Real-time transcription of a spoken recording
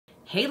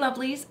Hey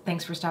lovelies,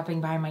 thanks for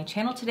stopping by my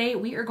channel today.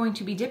 We are going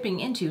to be dipping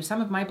into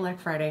some of my Black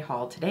Friday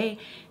haul today,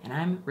 and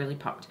I'm really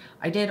pumped.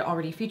 I did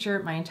already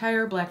feature my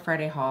entire Black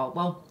Friday haul,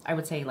 well, I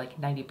would say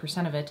like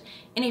 90% of it,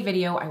 in a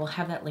video. I will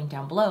have that link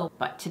down below,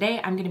 but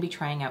today I'm going to be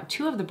trying out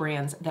two of the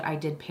brands that I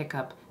did pick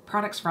up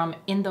products from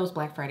in those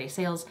Black Friday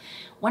sales.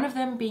 One of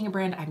them being a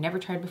brand I've never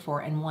tried before,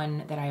 and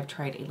one that I have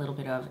tried a little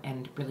bit of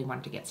and really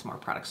wanted to get some more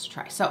products to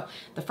try. So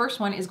the first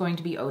one is going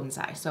to be Odens.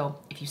 So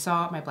if you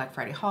saw my Black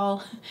Friday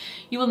haul,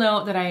 you will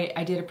know that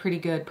I did a pretty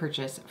good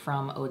purchase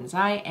from Odens,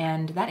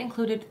 and that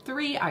included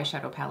 3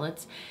 eyeshadow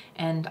palettes,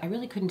 and I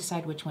really couldn't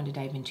decide which one to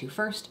dive into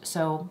first.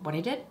 So what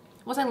I did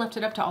was I left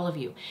it up to all of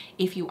you.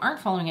 If you aren't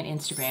following on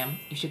Instagram,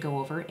 you should go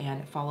over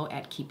and follow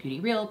at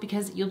KEEPBEAUTYREAL,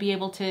 because you'll be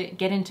able to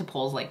get into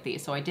polls like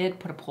these. So I did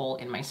put a poll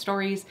in my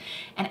stories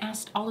and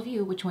asked all of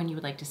you which one you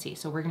would like to see.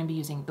 So we're gonna be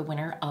using the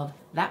winner of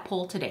that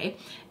poll today.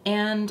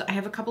 And I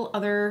have a couple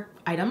other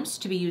items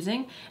to be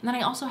using. And then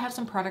I also have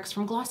some products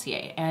from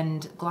Glossier.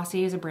 And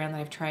Glossier is a brand that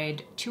I've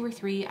tried 2 or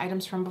 3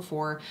 items from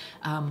before.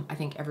 I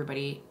think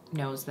everybody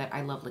knows that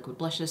I love liquid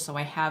blushes, so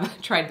I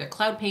have tried their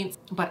cloud paints,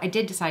 but I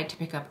did decide to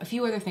pick up a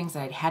few other things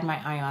that I'd had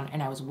my eye on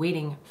and I was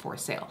waiting for a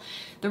sale.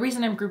 The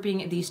reason I'm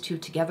grouping these two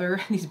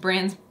together, these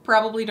brands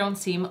probably don't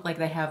seem like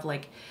they have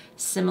like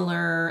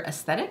similar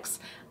aesthetics,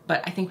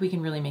 but I think we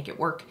can really make it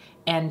work.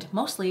 And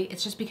mostly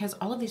it's just because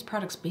all of these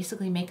products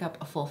basically make up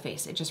a full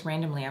face. It just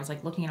randomly, I was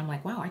like looking and I'm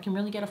like, wow, I can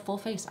really get a full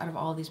face out of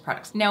all of these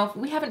products. Now, if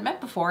we haven't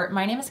met before,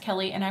 my name is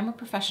Kelly and I'm a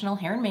professional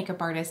hair and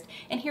makeup artist.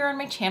 And here on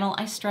my channel,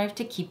 I strive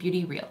to keep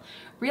beauty real.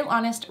 Real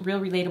honest, real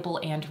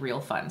relatable, and real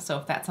fun. So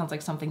if that sounds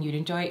like something you'd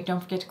enjoy,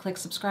 don't forget to click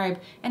subscribe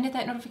and hit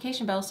that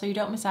notification bell so you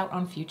don't miss out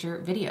on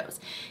future videos,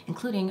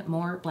 including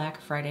more Black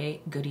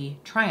Friday goodie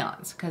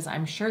try-ons, because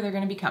I'm sure they're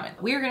gonna be coming.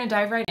 We are gonna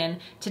dive right in.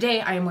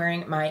 Today, I am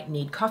wearing my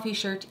Need Coffee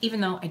shirt,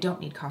 even though I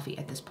don't need coffee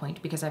at this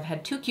point because I've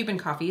had 2 Cuban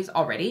coffees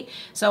already.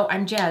 So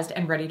I'm jazzed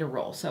and ready to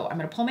roll. So I'm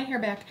gonna pull my hair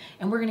back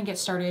and we're gonna get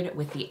started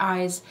with the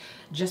eyes,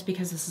 just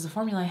because this is a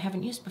formula I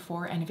haven't used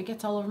before, and if it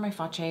gets all over my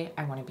face,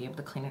 I wanna be able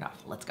to clean it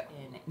off. Let's go.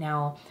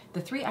 Now,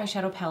 the 3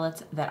 eyeshadow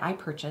palettes that I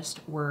purchased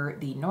were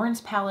the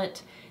Norn's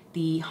palette,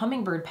 the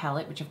Hummingbird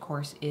palette, which of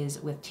course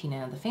is with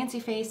Tina the Fancy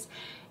Face,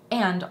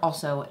 and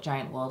also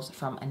Giant Wolves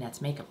from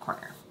Annette's Makeup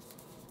Corner.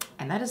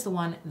 And that is the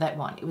one that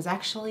won. It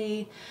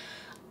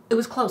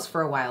was close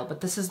for a while,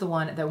 but this is the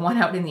one that won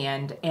out in the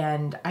end,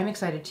 and I'm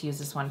excited to use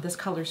this one. This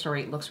color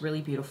story looks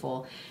really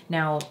beautiful.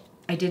 Now,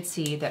 I did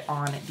see that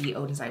on the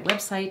Odens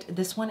website,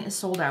 this one is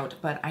sold out,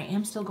 but I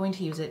am still going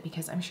to use it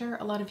because I'm sure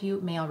a lot of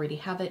you may already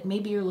have it.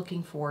 Maybe you're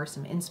looking for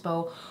some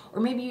inspo, or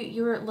maybe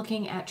you're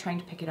looking at trying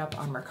to pick it up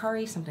on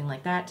Mercari, something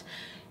like that.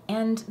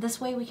 And this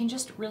way we can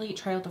just really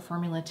try out the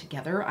formula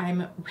together.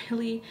 I'm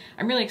really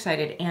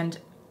excited, and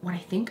what I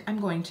think I'm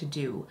going to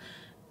do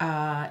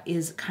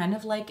is kind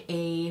of like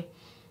a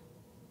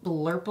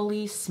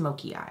blurpily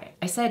smoky eye.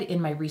 I said in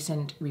my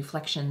recent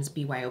Reflections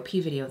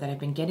BYOP video that I've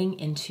been getting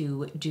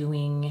into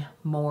doing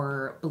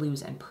more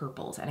blues and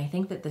purples, and I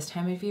think that this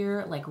time of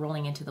year, like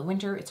rolling into the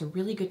winter, it's a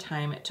really good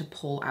time to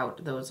pull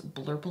out those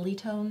blurpily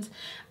tones.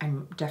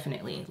 I'm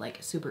definitely like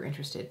super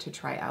interested to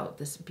try out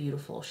this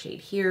beautiful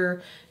shade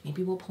here.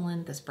 Maybe we'll pull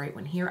in this bright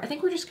one here. I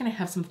think we're just gonna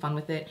have some fun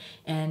with it,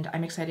 and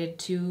I'm excited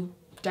to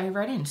dive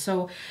right in.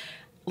 So,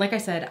 like I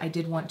said, I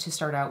did want to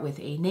start out with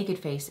a naked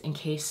face in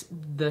case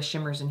the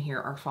shimmers in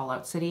here are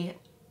Fallout City.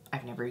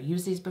 I've never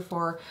used these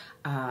before,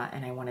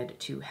 and I wanted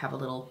to have a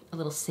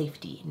little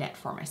safety net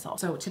for myself.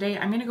 So today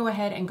I'm gonna go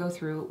ahead and go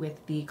through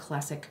with the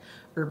classic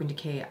Urban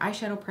Decay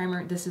eyeshadow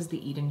primer. This is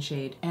the Eden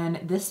shade, and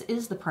this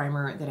is the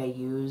primer that I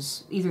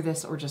use, either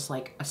this or just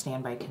like a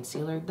standby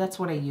concealer. That's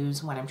what I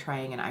use when I'm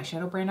trying an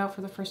eyeshadow brand out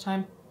for the first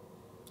time,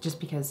 just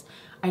because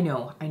I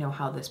know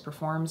how this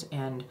performs,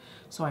 and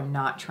so I'm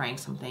not trying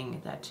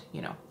something that,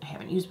 you know, I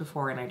haven't used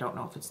before and I don't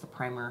know if it's the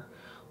primer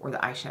or the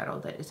eyeshadow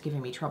that is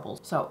giving me trouble.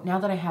 So now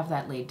that I have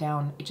that laid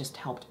down, it just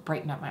helped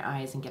brighten up my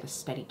eyes and get a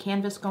steady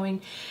canvas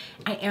going.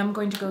 I am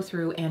going to go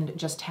through and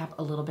just tap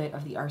a little bit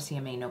of the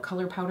RCMA No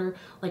Color Powder,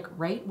 like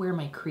right where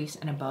my crease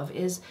and above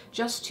is,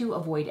 just to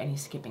avoid any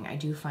skipping. I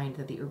do find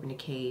that the Urban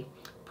Decay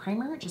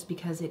primer, just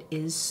because it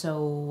is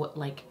so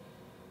like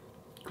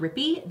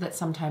grippy, that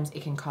sometimes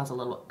it can cause a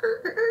little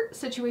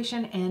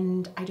situation,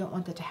 and I don't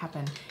want that to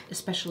happen,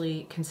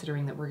 especially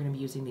considering that we're going to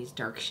be using these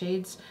dark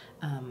shades.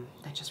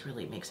 That just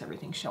really makes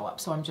everything show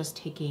up. So I'm just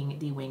taking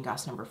the Wayne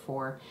Goss number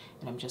 4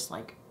 and I'm just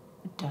like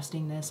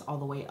dusting this all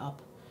the way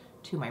up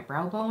to my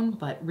brow bone,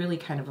 but really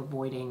kind of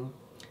avoiding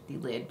the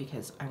lid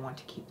because I want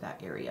to keep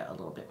that area a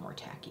little bit more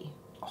tacky.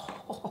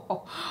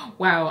 Oh,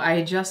 wow,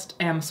 I just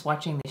am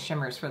swatching these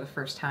shimmers for the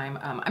first time.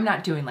 I'm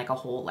not doing like a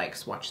whole like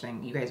swatch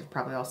thing. You guys have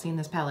probably all seen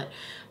this palette,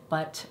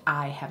 but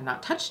I have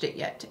not touched it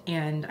yet.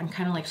 And I'm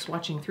kind of like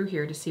swatching through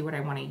here to see what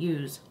I want to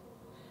use.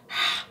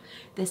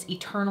 This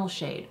Eternal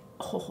shade.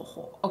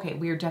 Oh, okay,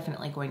 we are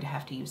definitely going to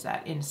have to use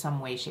that in some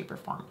way, shape, or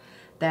form.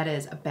 That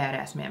is a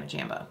badass mamma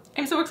jamba.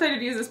 I'm so excited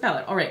to use this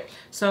palette. All right,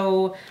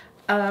 so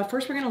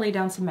first we're gonna lay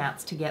down some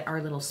mattes to get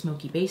our little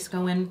smoky base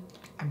going.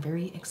 I'm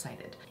very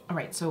excited. All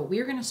right, so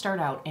we're gonna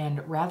start out,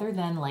 and rather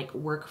than like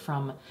work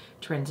from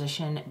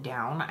transition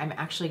down, I'm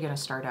actually gonna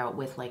start out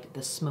with like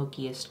the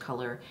smokiest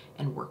color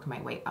and work my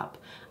way up.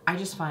 I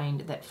just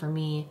find that for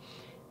me,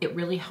 it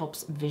really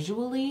helps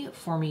visually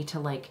for me to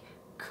like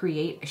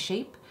create a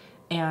shape,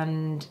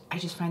 and I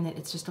just find that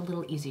it's just a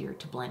little easier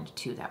to blend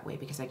to that way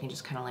because I can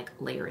just kind of like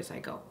layer as I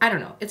go. I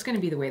don't know, it's gonna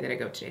be the way that I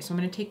go today. So I'm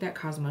gonna take that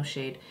Cosmos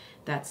shade,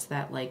 that's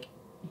that like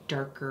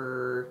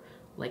darker,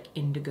 like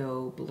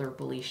indigo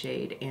blurply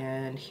shade,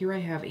 and here I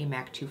have a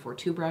MAC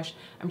 242 brush.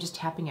 I'm just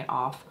tapping it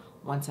off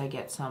once I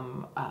get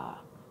some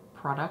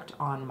product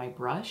on my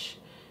brush.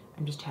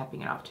 I'm just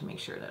tapping it off to make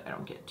sure that I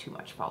don't get too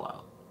much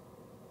fallout.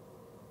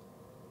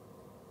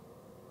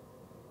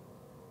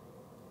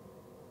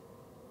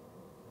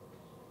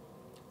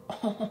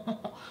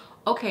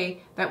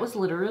 Okay, that was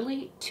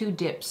literally two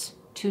dips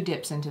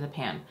into the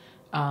pan.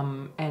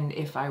 And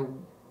if I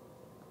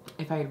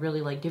had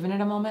really like given it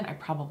a moment, I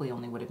probably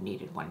only would have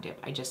needed one dip.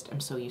 I just am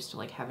so used to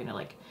like having to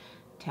like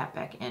tap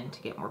back in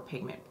to get more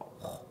pigment.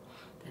 Oh,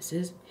 this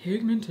is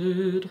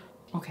pigmented.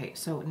 Okay,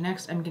 so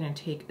next I'm gonna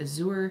take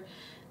Azure.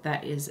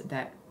 That is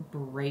that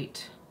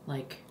bright,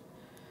 like,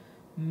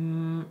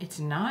 it's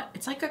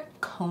like a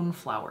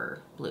coneflower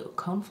blue.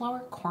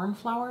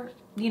 Cornflower?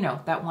 You know,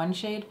 that one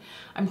shade.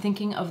 I'm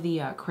thinking of the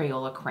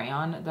Crayola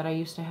crayon that I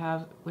used to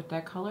have with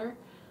that color.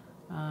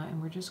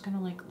 And we're just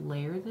gonna like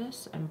layer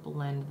this and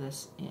blend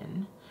this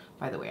in.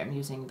 By the way, I'm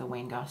using the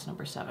Wayne Goss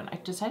number 7. I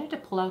decided to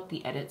pull out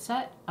the edit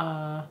set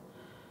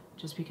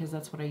just because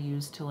that's what I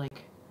used to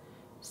like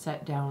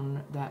set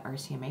down that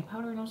RCMA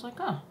powder, and I was like,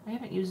 oh, I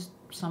haven't used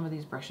some of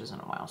these brushes in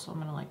a while, so I'm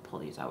gonna like pull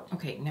these out.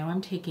 Okay, now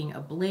I'm taking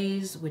a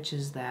Blaze, which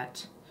is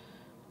that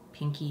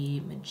pinky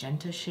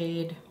magenta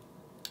shade.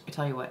 I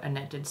tell you what,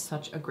 Annette did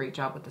such a great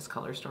job with this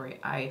color story.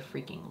 I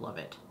freaking love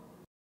it.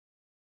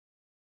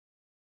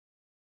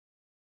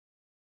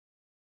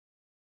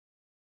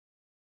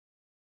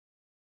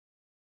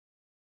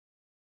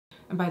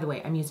 And by the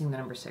way, I'm using the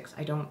number 6.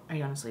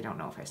 I honestly don't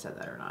know if I said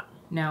that or not.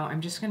 Now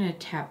I'm just gonna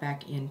tap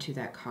back into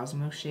that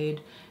Cosmos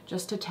shade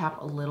just to tap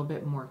a little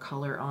bit more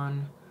color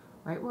on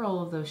right where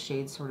all of those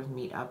shades sort of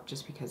meet up,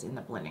 just because in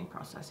the blending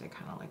process I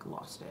kind of like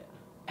lost it.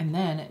 And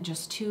then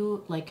just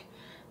to like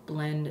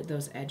blend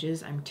those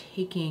edges, I'm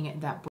taking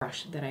that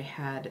brush that I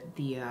had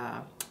the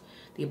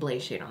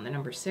Ablaze shade on, the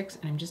number 6,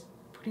 and I'm just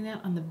putting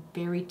that on the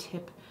very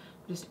tip,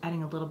 just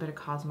adding a little bit of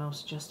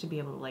Cosmos just to be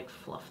able to like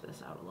fluff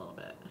this out a little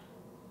bit.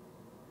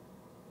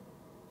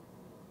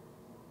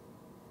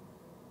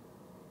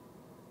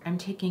 I'm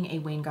taking a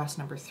Wayne Goss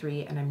number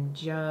 3, and I'm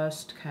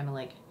just kind of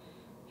like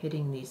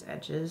hitting these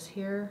edges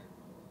here.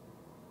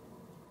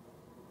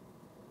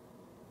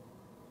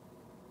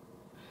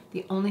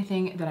 The only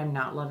thing that I'm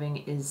not loving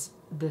is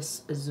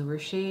this Azure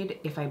shade.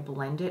 If I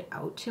blend it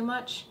out too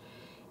much,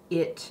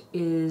 it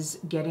is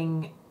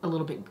getting a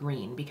little bit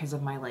green because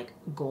of my like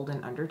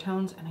golden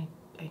undertones, and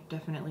I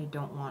definitely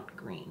don't want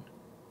green.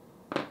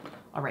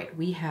 All right,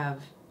 we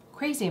have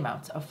crazy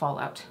amounts of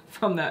fallout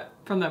from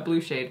that blue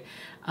shade.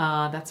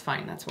 That's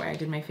fine. That's why I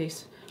did my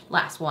face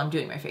last. Well, I'm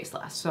doing my face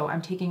last. So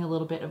I'm taking a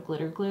little bit of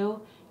glitter glue,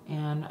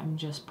 and I'm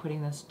just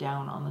putting this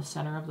down on the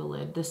center of the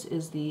lid. This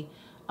is the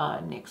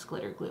NYX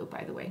glitter glue,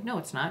 by the way. No,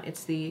 it's not.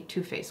 It's the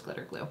Too Faced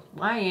glitter glue.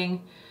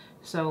 Lying.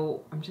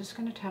 So I'm just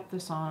going to tap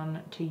this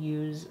on to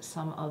use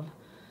some of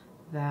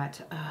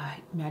that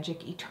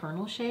Magic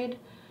Eternal shade.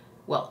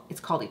 Well, it's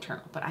called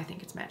Eternal, but I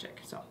think it's Magic.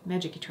 So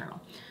Magic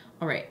Eternal.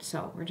 All right,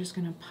 so we're just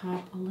gonna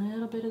pop a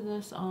little bit of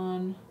this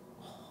on.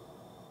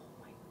 Oh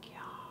my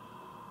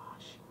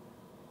gosh.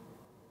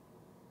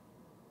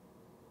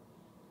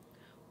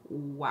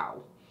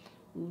 Wow.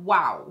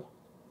 Wow.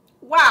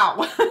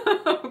 Wow.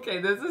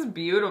 Okay, this is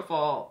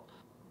beautiful.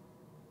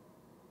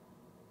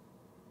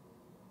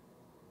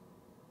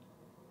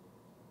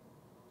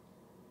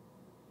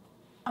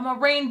 I'm a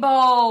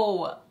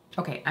rainbow.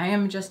 Okay, I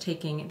am just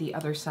taking the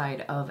other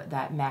side of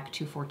that MAC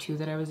 242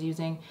 that I was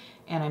using,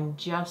 and I'm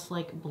just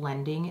like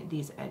blending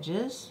these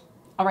edges.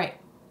 All right,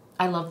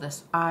 I love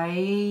this.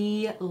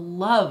 I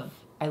love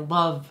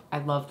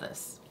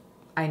this.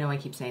 I know I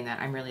keep saying that.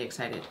 I'm really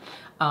excited.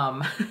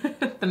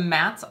 The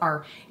mattes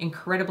are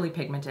incredibly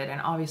pigmented, and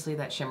obviously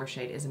that shimmer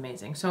shade is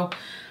amazing. So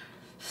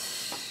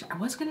I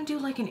was gonna do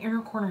like an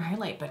inner corner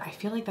highlight, but I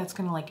feel like that's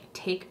gonna like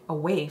take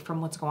away from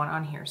what's going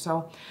on here.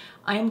 So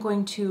I am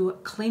going to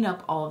clean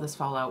up all of this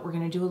fallout. We're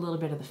gonna do a little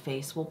bit of the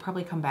face. We'll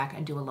probably come back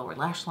and do a lower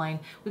lash line.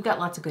 We've got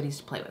lots of goodies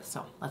to play with,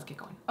 so let's get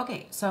going.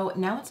 Okay, so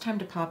now it's time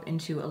to pop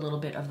into a little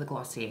bit of the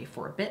Glossier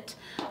for a bit.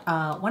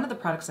 One of the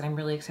products that I'm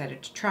really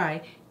excited to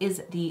try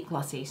is the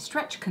Glossier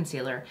Stretch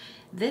Concealer.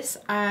 This,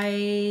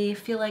 I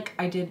feel like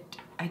I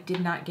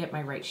did not get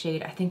my right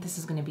shade. I think this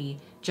is gonna be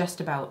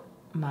just about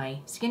my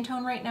skin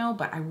tone right now,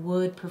 but I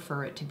would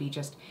prefer it to be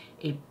just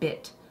a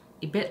bit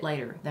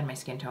lighter than my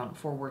skin tone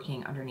for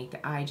working underneath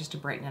the eye, just to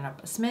brighten it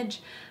up a smidge.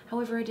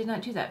 However, I did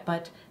not do that,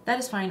 but that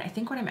is fine. I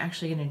think what I'm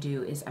actually gonna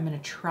do is I'm gonna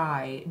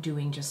try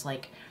doing just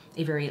like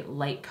a very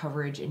light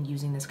coverage and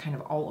using this kind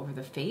of all over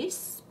the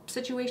face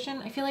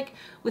situation. I feel like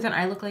with an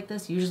eye look like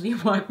this, usually you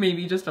want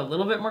maybe just a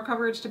little bit more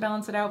coverage to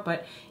balance it out,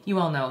 but you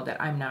all know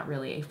that I'm not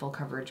really a full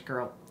coverage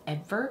girl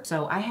ever.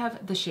 So I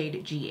have the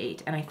shade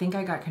G8, and I think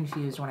I got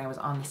confused when I was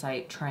on the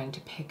site trying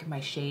to pick my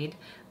shade.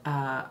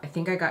 I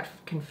think I got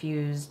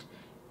confused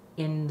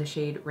in the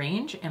shade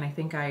range, and I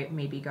think I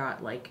maybe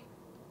got like,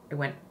 I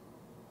went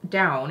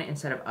down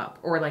instead of up,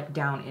 or like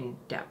down in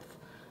depth.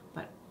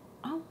 But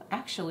oh,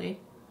 actually,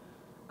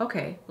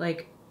 okay,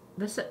 like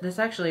this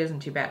actually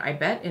isn't too bad. I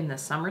bet in the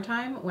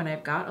summertime when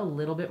I've got a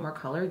little bit more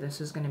color, this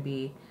is gonna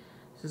be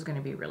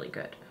really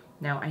good.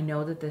 Now I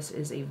know that this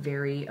is a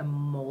very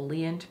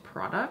emollient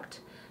product,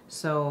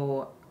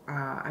 so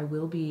I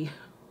will be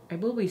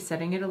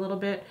setting it a little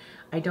bit.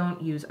 I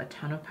don't use a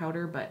ton of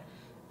powder, but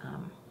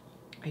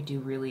I do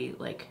really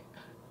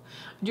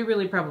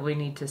probably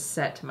need to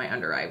set my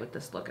under eye with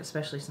this look,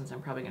 especially since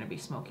I'm probably going to be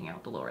smoking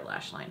out the lower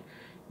lash line.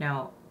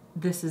 Now,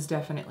 this is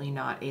definitely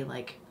not a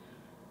like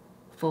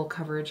full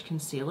coverage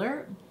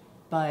concealer,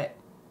 but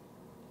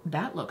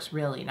that looks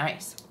really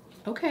nice.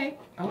 Okay,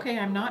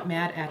 I'm not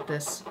mad at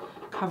this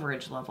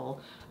coverage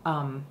level.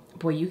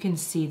 Boy, you can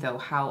see though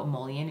how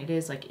emollient it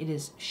is. Like, it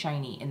is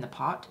shiny in the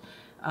pot,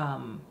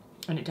 and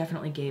it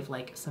definitely gave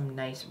like some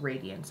nice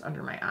radiance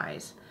under my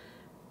eyes.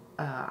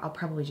 I'll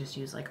probably just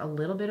use like a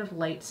little bit of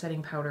light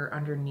setting powder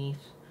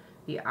underneath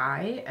the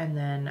eye, and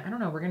then I don't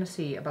know, we're gonna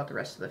see about the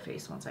rest of the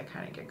face once I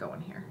kind of get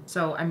going here.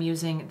 So I'm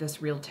using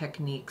this Real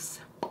Techniques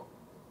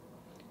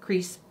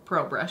crease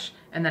pro brush,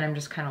 and then I'm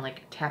just kind of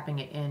like tapping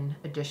it in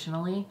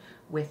additionally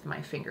with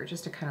my finger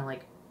just to kind of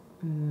like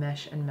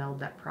mesh and meld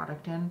that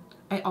product in.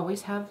 I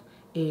always have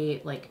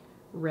a like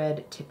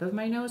red tip of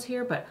my nose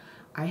here, but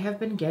I have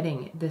been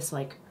getting this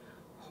like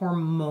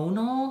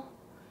hormonal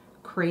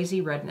crazy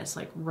redness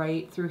like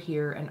right through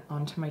here and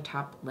onto my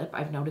top lip.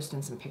 I've noticed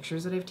in some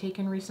pictures that I've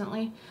taken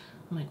recently.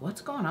 I'm like,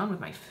 what's going on with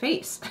my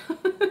face?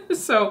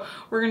 So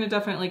we're gonna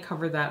definitely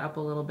cover that up a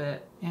little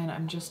bit. And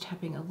I'm just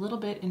tapping a little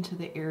bit into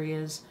the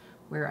areas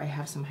where I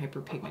have some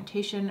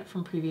hyperpigmentation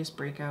from previous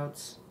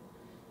breakouts.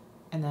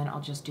 And then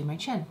I'll just do my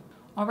chin.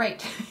 All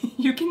right,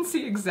 you can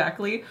see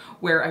exactly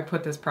where I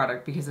put this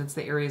product because it's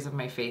the areas of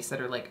my face that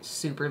are like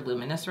super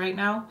luminous right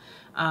now.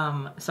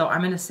 So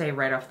I'm gonna say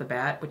right off the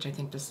bat, which I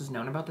think this is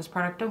known about this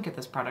product, don't get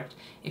this product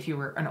if you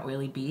were an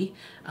oily bee.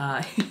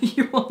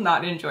 You will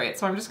not enjoy it.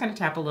 So I'm just gonna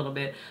tap a little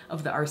bit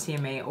of the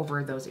RCMA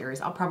over those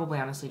areas. I'll probably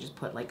honestly just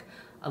put like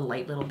a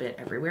light little bit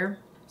everywhere.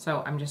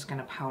 So I'm just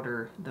gonna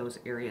powder those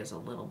areas a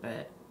little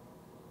bit.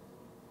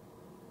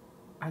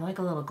 I like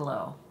a little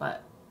glow,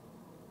 but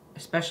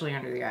especially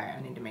under the eye,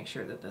 I need to make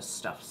sure that this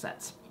stuff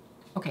sets.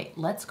 Okay,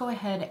 let's go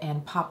ahead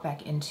and pop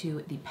back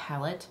into the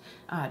palette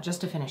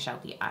just to finish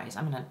out the eyes.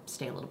 I'm gonna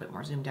stay a little bit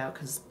more zoomed out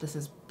because this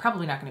is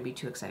probably not gonna be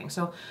too exciting.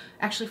 So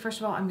actually, first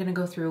of all, I'm gonna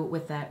go through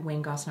with that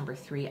Wayne Goss number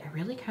 3. I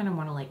really kind of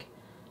wanna like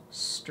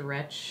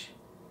stretch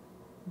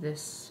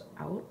this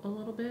out a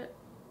little bit.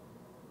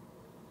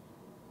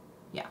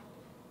 Yeah,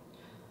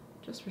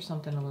 just for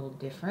something a little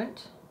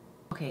different.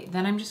 Okay,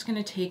 then I'm just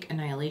gonna take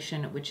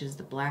Annihilation, which is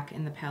the black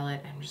in the palette.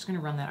 I'm just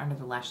gonna run that under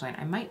the lash line.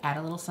 I might add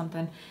a little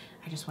something.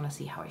 I just wanna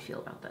see how I feel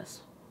about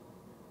this.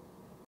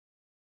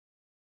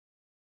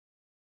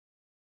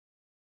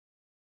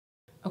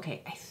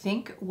 Okay, I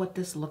think what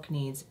this look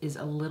needs is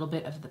a little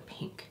bit of the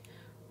pink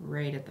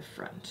right at the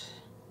front.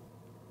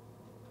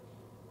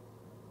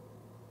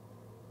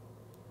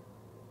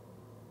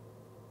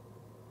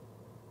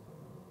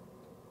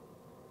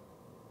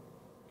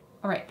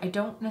 All right, I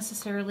don't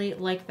necessarily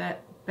like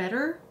that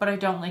better, but I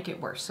don't like it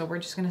worse. So we're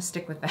just gonna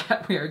stick with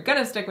that. We are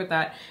gonna stick with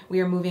that.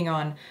 We are moving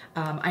on.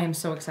 I am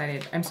so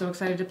excited. I'm so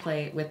excited to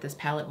play with this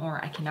palette more.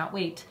 I cannot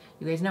wait.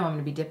 You guys know I'm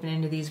gonna be dipping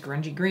into these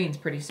grungy greens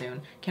pretty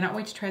soon. Cannot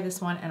wait to try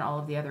this one and all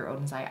of the other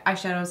Odens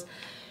eyeshadows.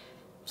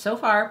 So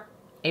far,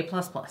 A++.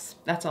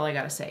 That's all I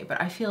gotta say. But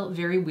I feel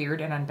very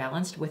weird and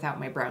unbalanced without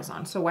my brows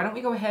on. So why don't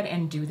we go ahead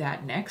and do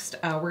that next?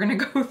 We're gonna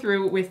go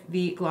through with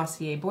the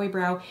Glossier Boy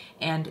Brow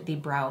and the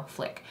Brow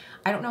Flick.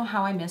 I don't know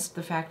how I missed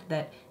the fact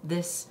that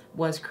this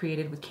was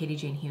created with Katie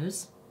Jane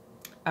Hughes.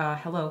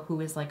 Hello,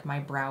 who is like my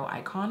brow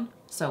icon.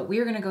 So we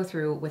are gonna go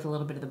through with a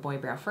little bit of the Boy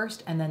Brow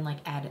first and then like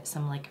add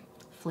some like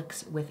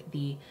flicks with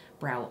the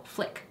Brow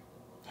Flick,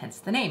 hence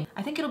the name.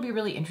 I think it'll be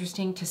really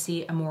interesting to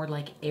see a more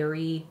like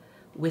airy,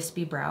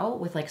 wispy brow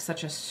with like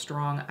such a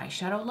strong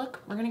eyeshadow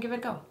look. We're gonna give it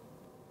a go.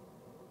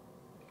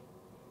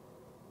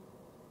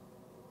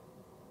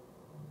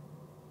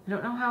 I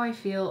don't know how I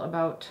feel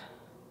about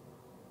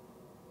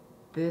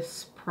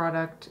this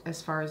product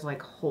as far as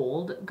like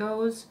hold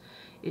goes.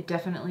 It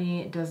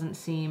definitely doesn't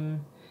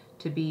seem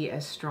to be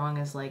as strong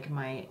as like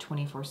my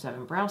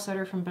 24/7 brow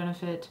setter from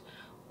Benefit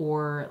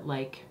or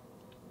like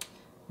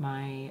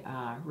my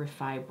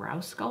Refi Brow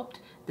Sculpt.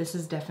 This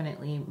is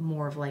definitely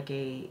more of like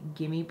a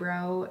gimme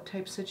brow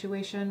type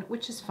situation,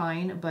 which is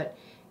fine, but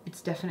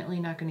it's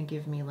definitely not going to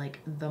give me like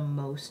the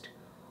most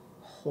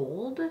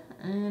hold,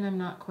 and I'm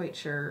not quite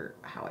sure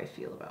how I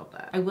feel about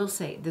that. I will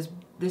say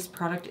this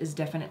product is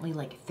definitely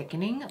like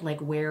thickening, like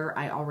where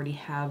I already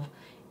have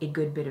a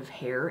good bit of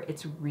hair.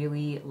 It's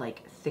really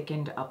like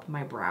thickened up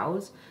my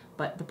brows,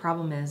 but the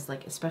problem is,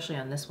 like, especially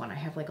on this one, I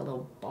have like a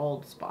little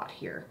bald spot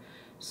here.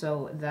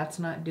 So that's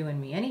not doing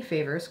me any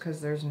favors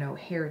because there's no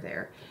hair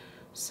there.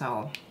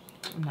 So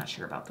I'm not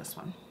sure about this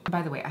one.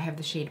 By the way, I have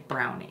the shade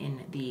brown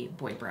in the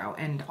boy brow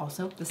and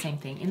also the same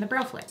thing in the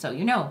brow flick. So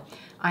you know,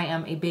 I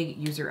am a big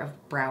user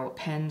of brow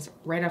pens.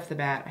 Right off the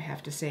bat, I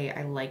have to say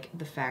I like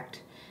the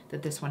fact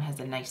that this one has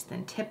a nice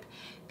thin tip.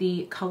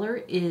 The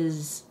color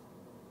is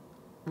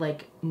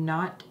like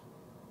not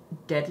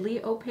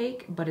deadly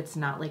opaque, but it's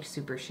not like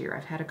super sheer.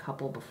 I've had a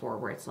couple before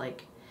where it's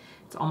like,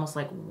 it's almost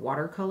like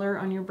watercolor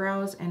on your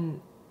brows.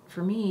 And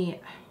for me,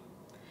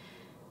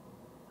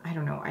 I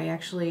don't know,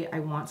 I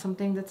want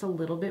something that's a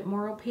little bit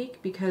more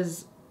opaque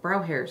because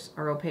brow hairs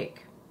are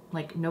opaque.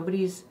 Like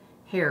nobody's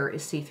hair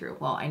is see-through.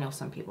 Well, I know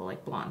some people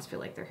like blondes feel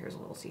like their hair's a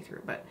little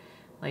see-through, but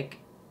like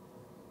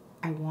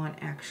I want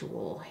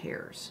actual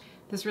hairs.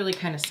 This really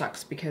kind of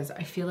sucks because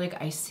I feel like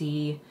I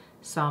see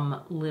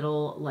some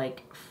little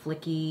like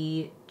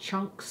flicky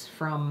chunks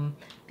from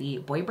the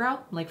boy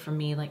brow, like from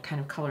me like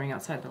kind of coloring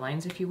outside the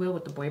lines, if you will,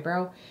 with the boy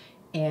brow.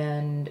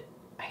 And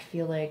I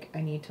feel like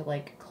I need to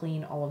like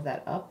clean all of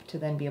that up to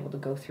then be able to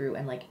go through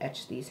and like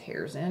etch these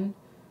hairs in.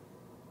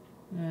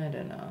 I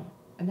don't know.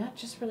 And that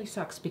just really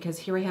sucks because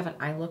here I have an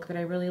eye look that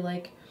I really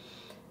like,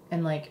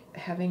 and like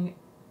having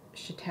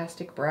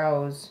shitastic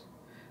brows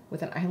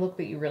with an eye look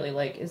that you really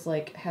like is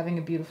like having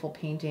a beautiful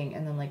painting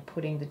and then like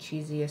putting the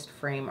cheesiest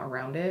frame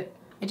around it.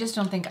 I just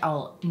don't think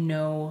I'll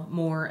know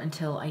more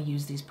until I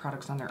use these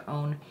products on their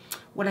own.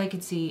 What I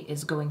could see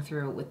is going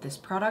through with this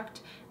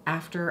product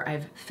after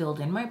I've filled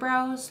in my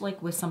brows,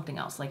 like with something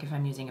else, like if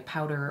I'm using a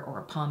powder or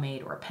a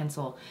pomade or a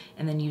pencil,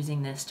 and then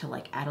using this to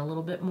like add a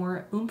little bit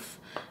more oomph.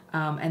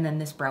 And then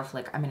this brow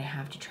flick I'm gonna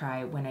have to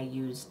try when I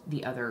use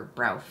the other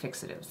brow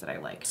fixatives that I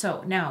like.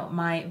 So now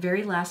my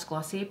very last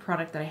Glossier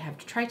product that I have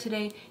to try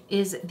today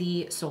is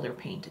the Solar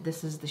Paint.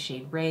 This is the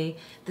shade Ray.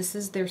 This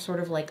is their sort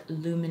of like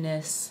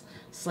luminous,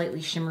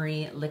 slightly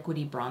shimmery,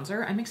 liquidy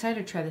bronzer. I'm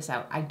excited to try this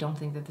out. I don't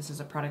think that this is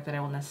a product that I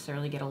will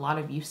necessarily get a lot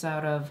of use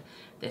out of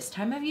this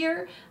time of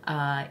year.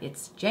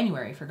 It's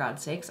January, for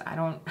God's sakes.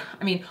 I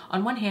mean,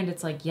 on one hand,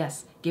 it's like,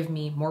 yes, give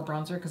me more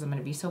bronzer because I'm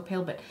gonna be so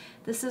pale, but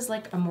this is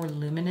like a more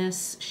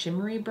luminous,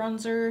 shimmery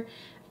bronzer.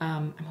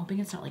 I'm hoping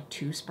it's not like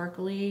too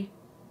sparkly.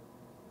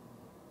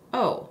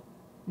 Oh,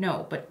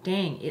 no, but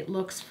dang, it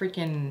looks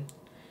freaking,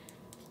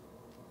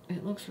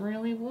 it looks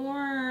really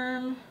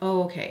warm.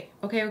 Oh,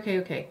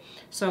 okay.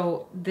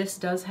 So this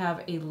does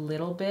have a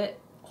little bit,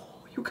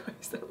 oh, you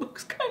guys, that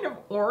looks kind of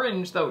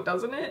orange though,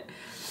 doesn't it?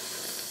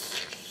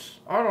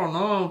 I don't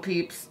know,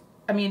 peeps.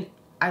 I mean,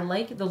 I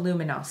like the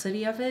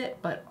luminosity of it,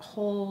 but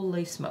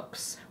holy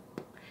smokes.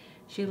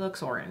 She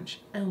looks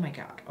orange. Oh my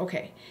God.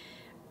 Okay.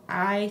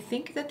 I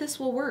think that this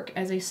will work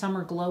as a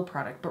summer glow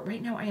product, but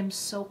right now I am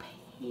so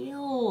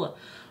pale.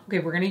 Okay,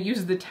 we're gonna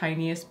use the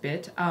tiniest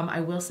bit. I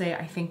will say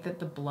I think that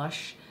the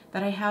blush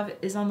that I have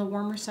is on the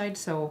warmer side,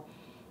 so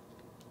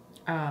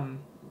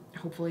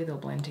hopefully they'll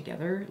blend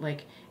together.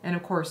 Like, and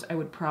of course I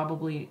would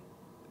probably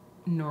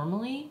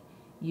normally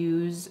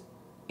use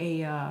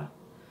a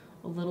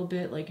little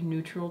bit like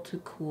neutral to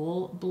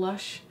cool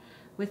blush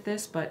with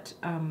this, but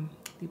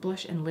the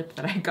blush and lip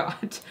that I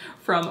got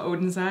from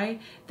Odens,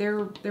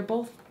 they're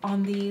both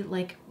on the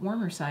like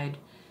warmer side.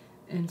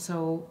 And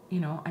so, you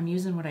know, I'm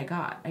using what I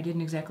got. I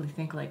didn't exactly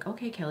think like,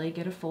 okay, Kelly,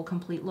 get a full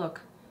complete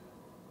look.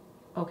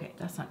 Okay,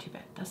 that's not too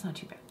bad. That's not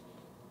too bad.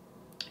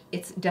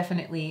 It's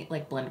definitely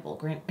like blendable.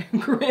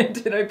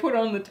 Granted, I put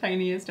on the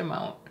tiniest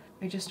amount.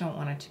 I just don't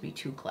want it to be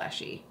too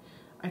clashy.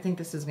 I think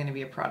this is gonna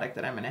be a product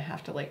that I'm gonna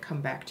have to like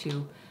come back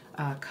to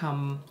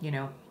come, you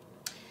know,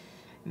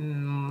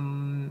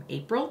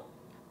 April.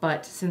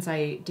 But since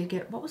I did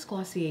get, what was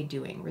Glossier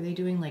doing? Were they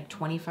doing like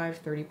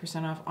 25,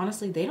 30% off?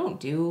 Honestly, they don't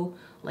do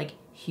like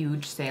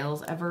huge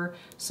sales ever.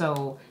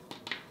 So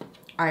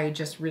I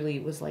just really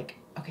was like,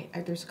 okay,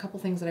 there's a couple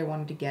things that I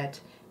wanted to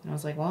get. And I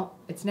was like, well,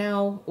 it's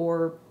now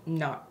or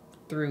not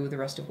through the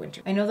rest of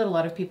winter. I know that a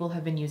lot of people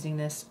have been using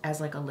this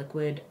as like a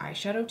liquid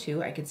eyeshadow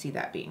too. I could see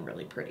that being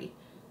really pretty.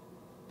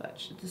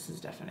 But this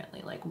is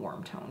definitely like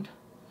warm toned.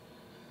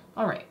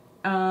 All right.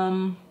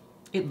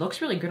 It looks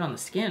really good on the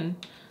skin.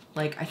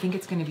 Like, I think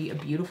it's going to be a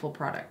beautiful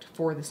product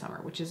for the summer,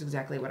 which is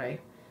exactly what I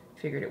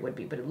figured it would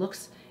be. But it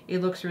looks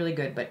really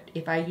good. But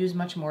if I use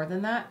much more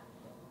than that,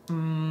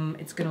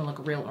 it's going to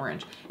look real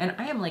orange. And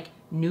I am like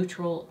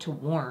neutral to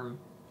warm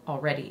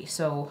already.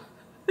 So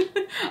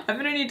I'm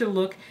going to need to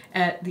look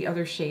at the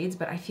other shades,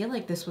 but I feel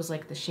like this was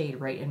like the shade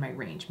right in my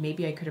range.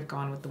 Maybe I could have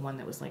gone with the one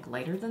that was like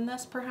lighter than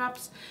this,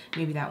 perhaps.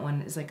 Maybe that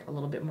one is like a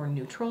little bit more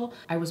neutral.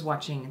 I was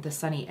watching the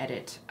Sunny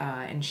edit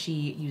and she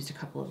used a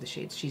couple of the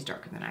shades. She's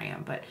darker than I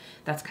am, but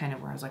that's kind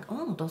of where I was like,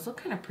 oh, those look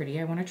kind of pretty.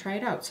 I want to try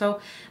it out. So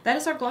that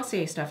is our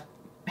Glossier stuff.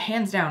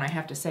 Hands down, I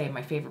have to say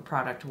my favorite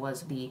product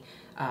was the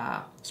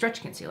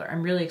Stretch Concealer.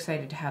 I'm really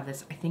excited to have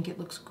this. I think it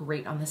looks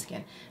great on the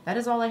skin. That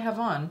is all I have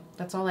on.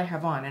 That's all I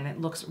have on, and it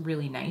looks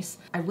really nice.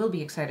 I will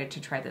be excited to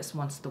try this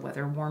once the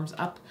weather warms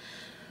up.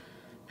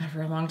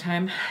 for a long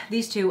time.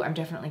 These two I'm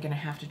definitely gonna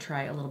have to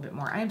try a little bit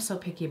more. I am so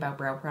picky about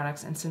brow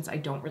products, and since I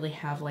don't really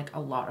have like a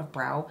lot of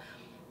brow,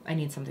 I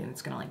need something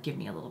that's gonna like give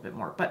me a little bit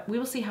more, but we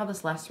will see how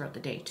this lasts throughout the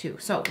day too.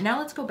 So now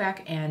let's go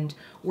back and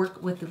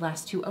work with the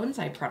last two Odens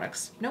Eye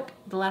products. Nope,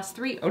 the last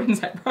three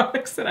Odens Eye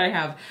products that I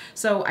have.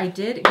 So I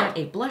did get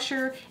a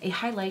blusher, a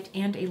highlight,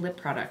 and a lip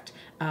product.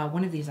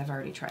 One of these I've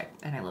already tried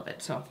and I love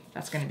it. So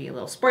that's gonna be a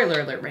little spoiler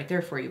alert right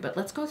there for you, but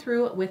let's go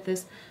through with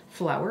this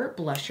flower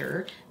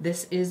blusher.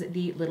 This is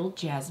the Little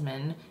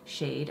Jasmine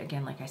shade.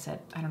 Again, like I said,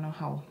 I don't know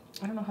how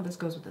this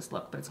goes with this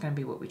look, but it's gonna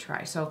be what we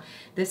try. So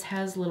this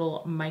has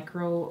little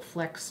micro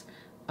flecks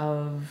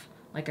of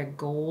like a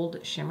gold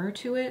shimmer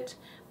to it,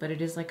 but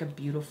it is like a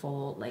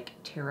beautiful like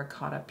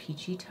terracotta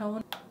peachy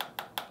tone.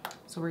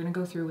 So we're gonna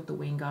go through with the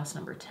Wayne Goss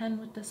number 10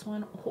 with this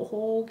one.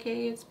 Oh,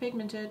 okay, it's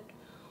pigmented.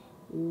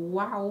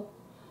 Wow.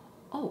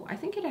 Oh, I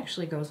think it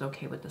actually goes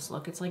okay with this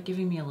look. It's like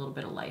giving me a little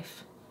bit of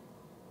life.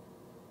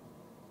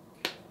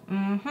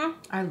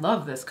 I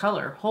love this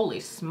color.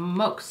 Holy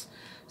smokes.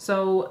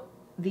 So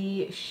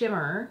the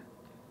shimmer,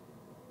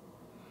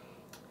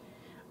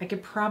 I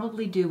could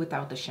probably do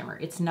without the shimmer.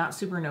 It's not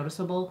super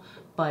noticeable,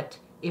 but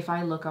if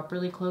I look up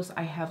really close,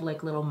 I have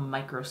like little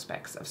micro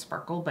specks of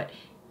sparkle, but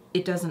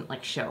it doesn't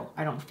like show.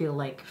 I don't feel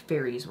like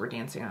fairies were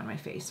dancing on my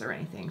face or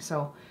anything.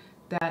 So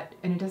that,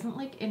 and it doesn't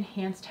like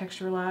enhance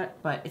texture a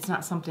lot, but it's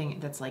not something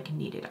that's like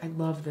needed. I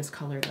love this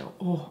color though.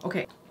 Oh,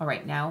 okay. All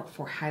right, now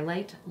for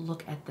highlight,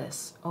 look at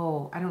this.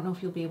 Oh, I don't know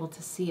if you'll be able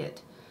to see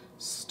it.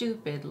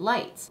 Stupid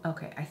lights.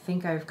 Okay, I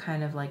think I've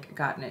kind of like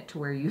gotten it to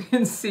where you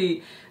can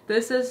see.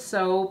 This is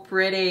so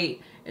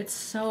pretty. It's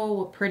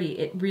so pretty.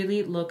 It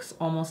really looks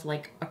almost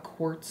like a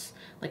quartz,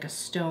 like a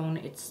stone.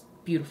 It's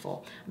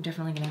beautiful. I'm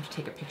definitely gonna have to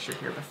take a picture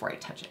here before I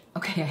touch it.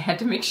 Okay, I had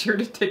to make sure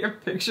to take a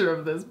picture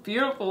of this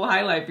beautiful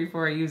highlight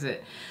before I use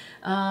it.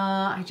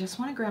 I just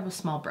want to grab a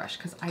small brush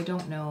because I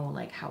don't know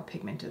like how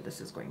pigmented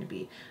this is going to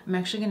be. I'm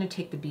actually going to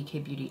take the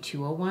BK Beauty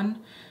 201.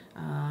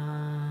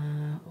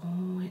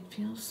 Oh, it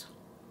feels...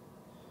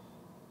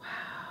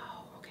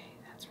 Wow, okay,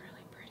 that's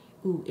really pretty.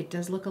 Ooh, it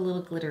does look a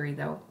little glittery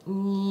though.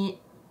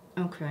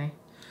 Okay.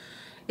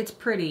 It's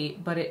pretty,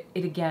 but it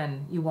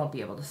again, you won't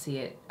be able to see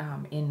it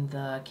in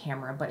the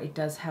camera, but it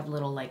does have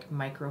little like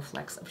micro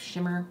flecks of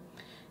shimmer.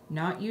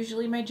 Not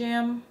usually my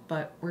jam,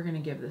 but we're gonna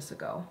give this a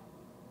go.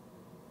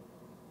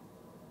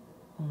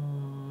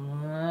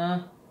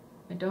 I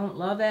don't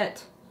love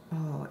it.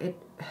 Oh,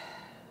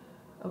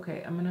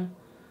 okay, I'm gonna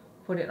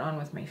put it on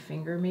with my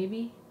finger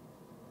maybe.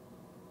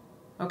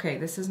 Okay,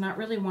 this is not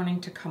really wanting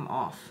to come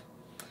off.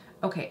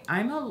 Okay,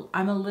 I'm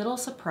a little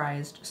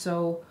surprised.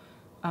 So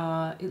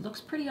it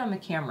looks pretty on the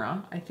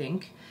camera, I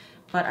think,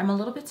 but I'm a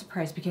little bit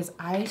surprised because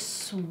I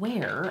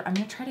swear, I'm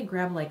gonna try to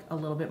grab like a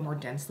little bit more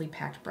densely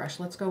packed brush.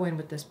 Let's go in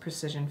with this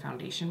Precision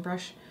Foundation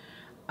brush.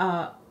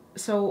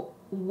 So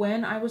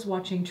when I was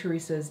watching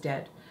Teresa's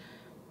Dead,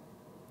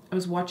 I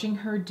was watching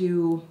her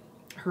do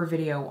her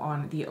video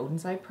on the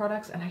Odens Eye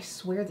products, and I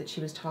swear that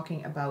she was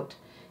talking about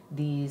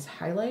these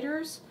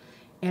highlighters,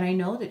 and I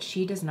know that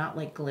she does not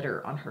like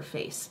glitter on her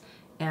face,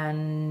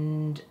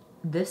 and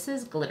this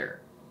is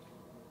glitter.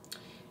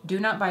 Do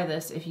not buy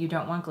this if you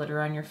don't want glitter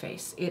on your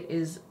face. It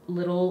is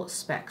little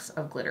specks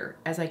of glitter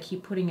as I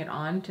keep putting it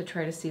on to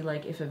try to see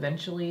like if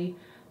eventually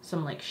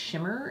some like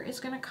shimmer is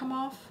gonna come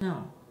off.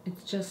 No,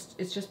 it's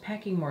just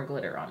packing more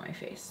glitter on my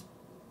face.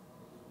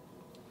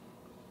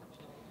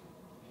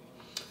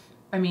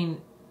 I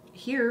mean,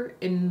 here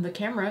in the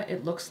camera,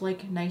 it looks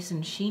like nice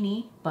and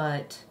sheeny,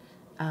 but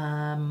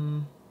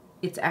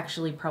it's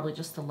actually probably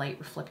just the light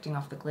reflecting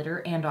off the glitter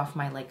and off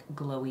my like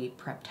glowy,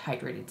 prepped,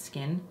 hydrated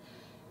skin.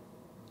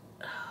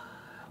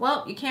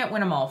 Well, you can't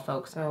win them all,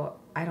 folks. So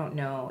I don't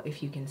know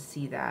if you can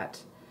see that,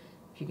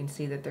 if you can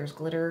see that there's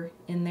glitter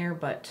in there,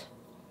 but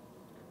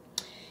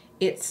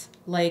it's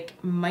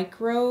like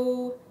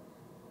micro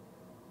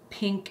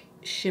pink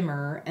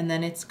shimmer, and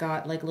then it's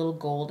got like little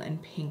gold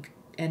and pink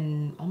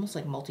and almost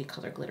like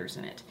multicolored glitters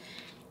in it.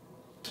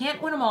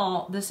 Can't win them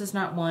all. This is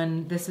not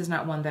one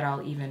that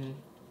I'll even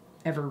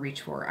ever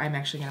reach for. I'm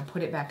actually gonna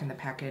put it back in the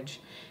package,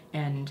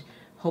 and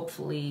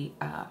hopefully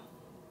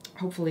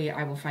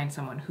I will find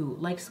someone who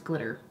likes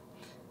glitter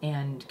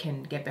and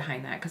can get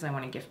behind that, because I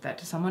want to gift that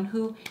to someone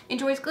who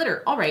enjoys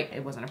glitter. All right,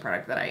 it wasn't a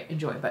product that I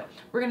enjoy, but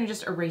we're gonna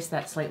just erase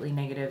that slightly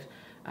negative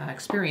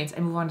experience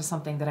and move on to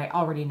something that I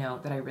already know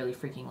that I really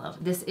freaking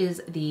love. This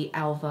is the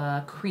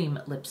Alva Cream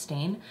Lip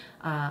Stain.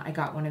 I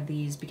got one of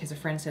these because a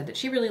friend said that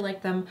she really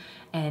liked them,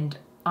 and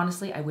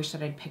honestly, I wish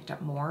that I'd picked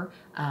up more,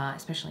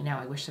 especially now.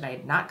 I wish that I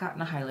had not gotten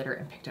a highlighter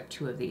and picked up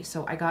 2 of these.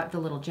 So I got the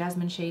Little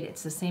Jasmine shade.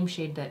 It's the same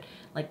shade that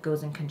like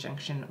goes in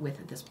conjunction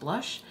with this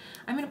blush.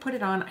 I'm gonna put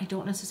it on. I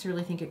don't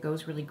necessarily think it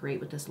goes really great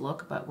with this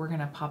look, but we're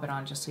gonna pop it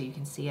on just so you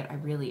can see it. I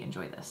really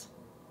enjoy this.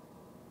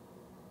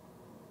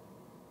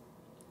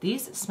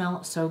 These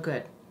smell so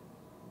good.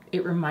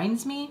 It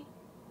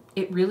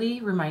really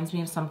reminds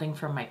me of something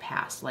from my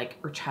past, like,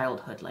 or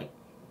childhood, like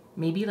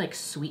maybe like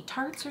sweet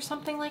tarts or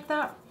something like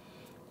that.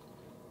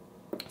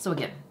 So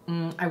again,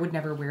 I would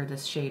never wear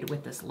this shade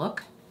with this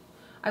look.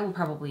 I will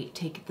probably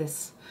take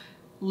this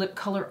lip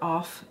color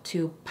off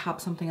to pop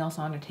something else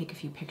on or take a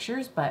few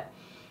pictures, but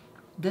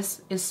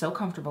this is so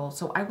comfortable.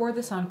 So I wore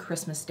this on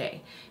Christmas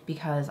Day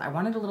because I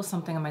wanted a little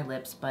something on my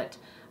lips, but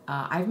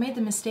I've made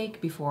the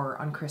mistake before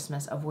on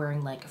Christmas of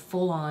wearing like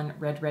full-on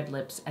red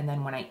lips, and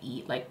then when I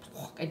eat, like,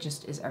 it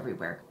just is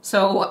everywhere.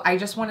 So I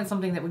just wanted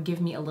something that would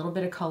give me a little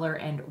bit of color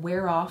and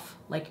wear off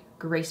like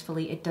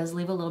gracefully. It does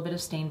leave a little bit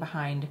of stain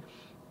behind.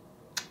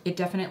 It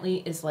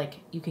definitely is like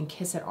you can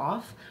kiss it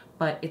off,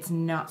 but it's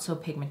not so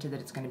pigmented that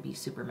it's going to be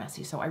super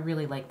messy. So I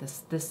really like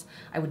this. This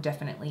I would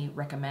definitely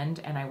recommend,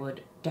 and I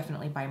would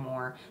definitely buy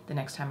more the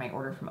next time I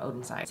order from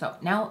Odens. So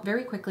now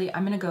very quickly,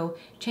 I'm going to go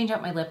change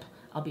out my lip.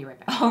 I'll be right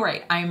back. All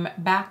right, I'm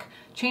back.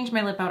 Changed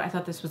my lip out. I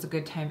thought this was a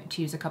good time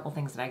to use a couple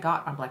things that I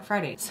got on Black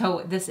Friday.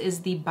 So this is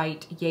the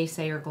Bite Yay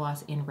Sayer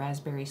Gloss in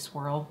Raspberry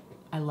Swirl.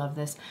 I love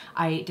this.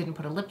 I didn't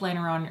put a lip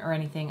liner on or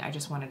anything. I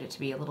just wanted it to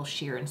be a little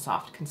sheer and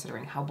soft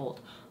considering how bold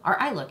our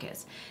eye look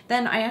is.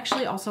 Then I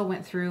actually also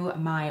went through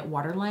my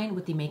waterline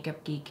with the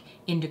Makeup Geek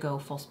Indigo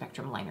Full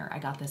Spectrum Liner. I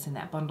got this in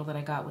that bundle that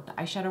I got with the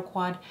eyeshadow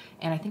quad,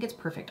 and I think it's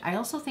perfect. I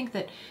also think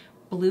that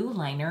blue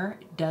liner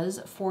does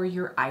for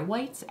your eye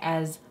whites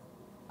as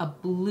a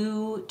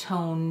blue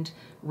toned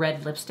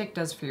red lipstick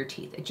does for your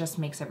teeth. It just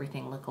makes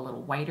everything look a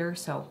little whiter,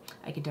 so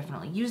I could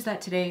definitely use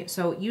that today.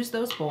 So use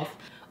those both.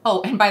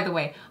 Oh, and by the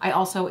way, I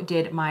also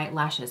did my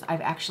lashes.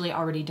 I've actually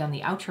already done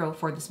the outro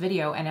for this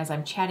video, and as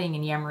I'm chatting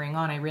and yammering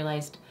on, I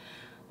realized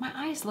my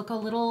eyes look a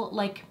little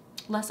like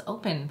less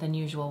open than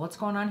usual. What's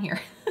going on here?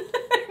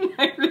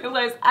 I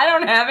realized I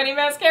don't have any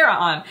mascara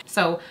on.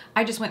 So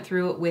I just went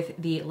through with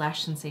the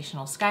Lash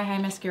Sensational Sky High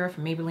Mascara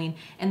from Maybelline,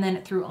 and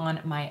then threw on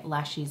my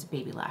Lashes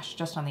Baby Lash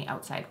just on the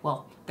outside.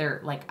 Well,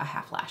 they're like a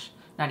half lash.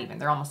 Not even,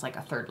 they're almost like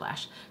a third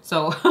lash.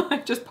 So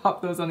I just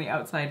popped those on the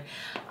outside.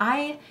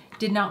 I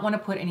did not want to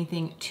put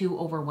anything too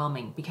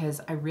overwhelming because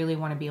I really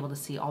want to be able to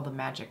see all the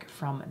magic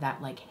from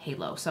that like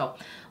halo. So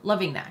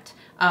loving that.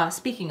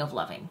 Speaking of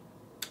loving,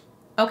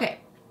 okay,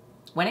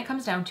 when it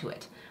comes down to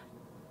it,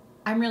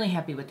 I'm really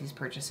happy with these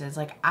purchases.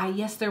 Like,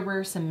 yes, there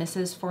were some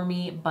misses for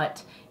me,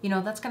 but you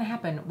know, that's gonna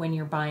happen when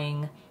you're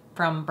buying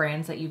from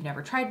brands that you've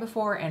never tried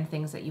before and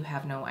things that you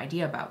have no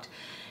idea about.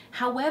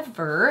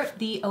 However,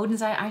 the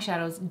Odens Eye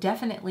eyeshadows,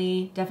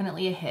 definitely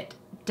a hit.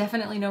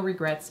 Definitely no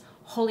regrets.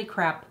 Holy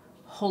crap,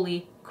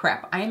 holy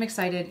crap. I am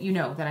excited. You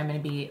know that I'm gonna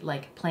be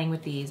like playing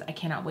with these. I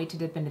cannot wait to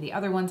dip into the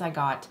other ones I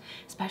got,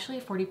 especially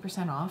at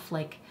 40% off.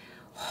 Like,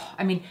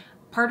 I mean,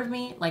 part of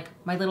me, like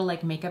my little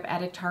like makeup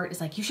addict heart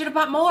is like, you should have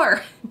bought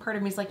more. Part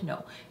of me is like,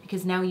 no,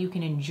 because now you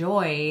can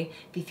enjoy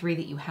the 3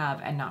 that you have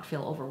and not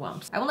feel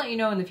overwhelmed. I will let you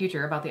know in the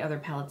future about the other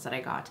palettes that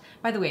I got.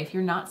 By the way, if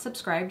you're not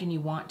subscribed and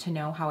you want to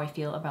know how I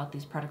feel about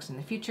these products in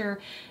the future,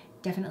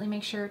 definitely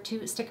make sure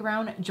to stick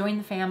around, join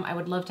the fam. I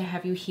would love to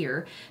have you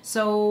here.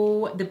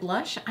 So the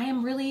blush, I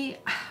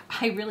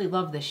really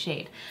love this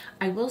shade.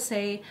 I will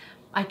say,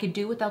 I could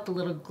do without the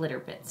little glitter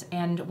bits.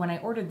 And when I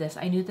ordered this,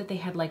 I knew that they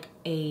had like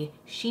a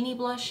sheeny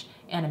blush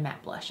and a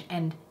matte blush.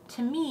 And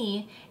to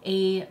me,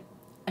 a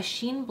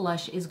sheen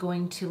blush is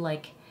going to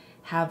like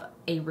have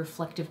a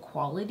reflective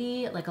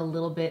quality, like a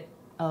little bit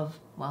of,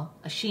 well,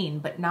 a sheen,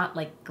 but not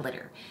like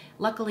glitter.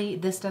 Luckily,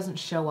 this doesn't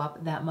show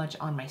up that much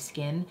on my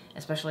skin,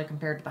 especially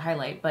compared to the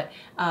highlight, but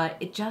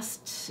it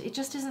just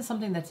isn't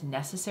something that's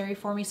necessary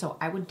for me. So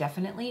I would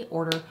definitely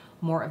order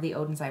more of the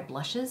Odens Eye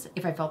blushes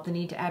if I felt the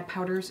need to add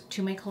powders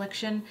to my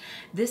collection.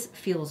 This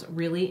feels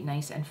really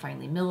nice and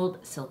finely milled,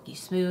 silky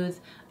smooth.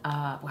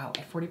 Wow,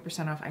 at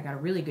 40% off, I got a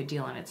really good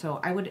deal on it. So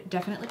I would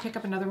definitely pick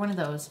up another one of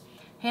those.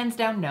 Hands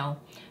down, no.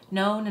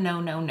 No, no, no,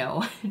 no,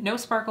 no. No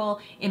sparkle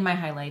in my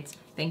highlights.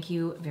 Thank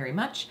you very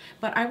much.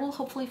 But I will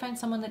hopefully find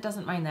someone that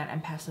doesn't mind that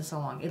and pass this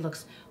along. It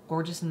looks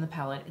gorgeous in the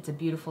palette. It's a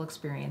beautiful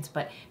experience.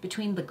 But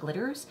between the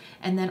glitters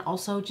and then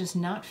also just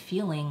not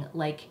feeling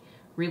like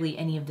really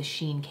any of the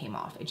sheen came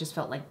off, it just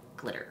felt like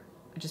glitter.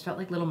 It just felt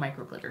like little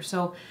micro glitter.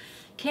 So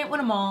can't win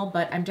them all,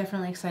 but I'm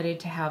definitely excited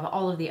to have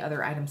all of the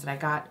other items that I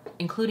got,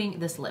 including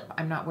this lip.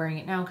 I'm not wearing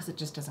it now because it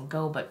just doesn't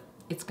go, but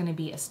it's going to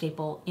be a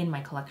staple in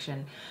my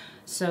collection.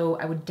 So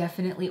I would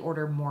definitely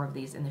order more of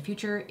these in the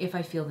future if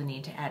I feel the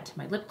need to add to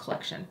my lip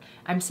collection.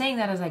 I'm saying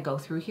that as I go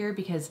through here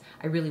because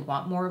I really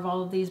want more of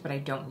all of these, but I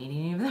don't need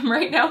any of them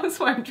right now.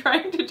 So I'm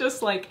trying to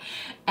just like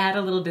add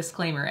a little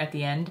disclaimer at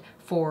the end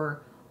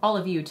for all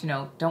of you to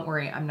know, don't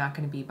worry, I'm not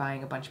going to be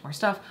buying a bunch more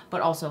stuff,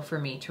 but also for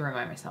me to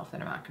remind myself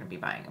that I'm not going to be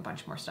buying a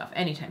bunch more stuff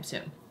anytime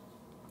soon.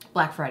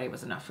 Black Friday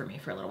was enough for me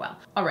for a little while.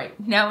 All right,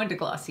 now into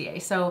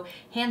Glossier. So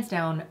hands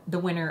down, the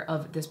winner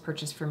of this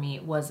purchase for me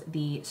was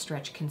the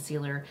Stretch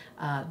Concealer.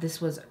 This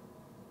was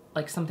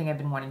like something I've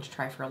been wanting to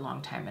try for a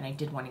long time, and I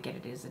did want to get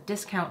it as a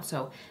discount,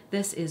 so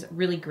this is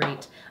really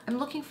great. I'm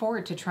looking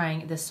forward to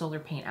trying this solar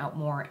paint out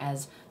more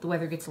as the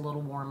weather gets a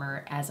little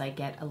warmer, as I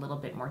get a little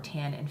bit more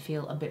tan and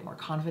feel a bit more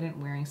confident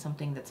wearing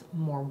something that's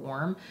more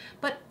warm.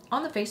 But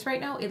on the face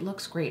right now, it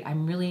looks great.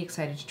 I'm really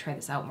excited to try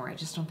this out more. I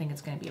just don't think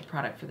it's going to be a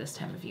product for this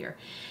time of year.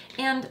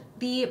 And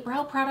the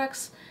brow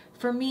products,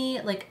 for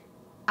me, like,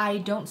 I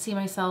don't see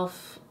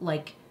myself,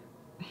 like,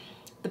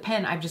 the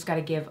pen, I've just got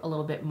to give a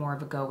little bit more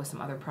of a go with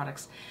some other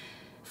products.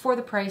 for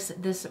the price,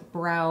 this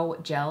brow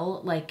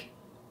gel, like,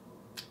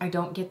 I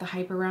don't get the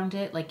hype around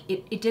it. Like,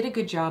 it did a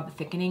good job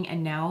thickening,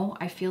 and now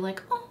I feel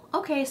like, oh,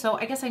 okay, so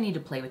I guess I need to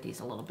play with these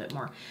a little bit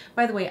more.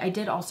 By the way, I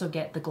did also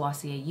get the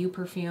Glossier U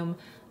perfume.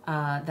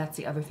 That's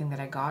the other thing that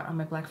I got on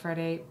my Black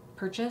Friday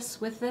purchase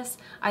with this.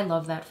 I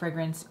love that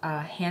fragrance.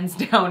 Hands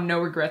down, no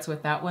regrets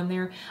with that one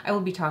there. I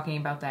will be talking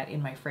about that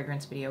in my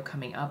fragrance video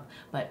coming up,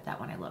 but that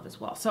one I love as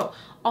well. So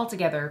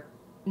altogether,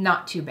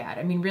 not too bad.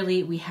 I mean,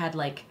 really, we had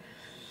like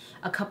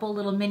a couple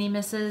little mini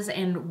misses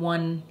and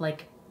one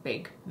like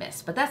big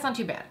miss, but that's not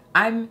too bad.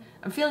 I'm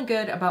feeling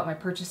good about my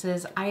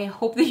purchases. I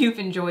hope that you've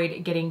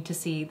enjoyed getting to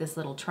see this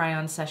little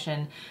try-on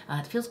session.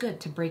 It feels good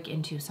to break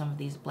into some of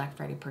these Black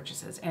Friday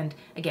purchases. And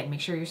again, make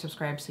sure you're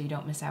subscribed so you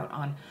don't miss out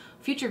on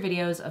future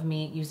videos of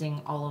me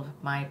using all of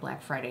my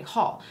Black Friday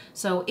haul.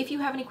 So if you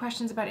have any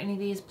questions about any of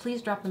these,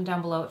 please drop them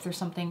down below. If there's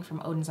something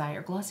from Odens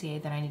or Glossier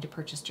that I need to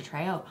purchase to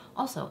try out,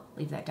 also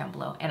leave that down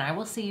below, and I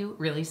will see you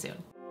really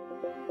soon.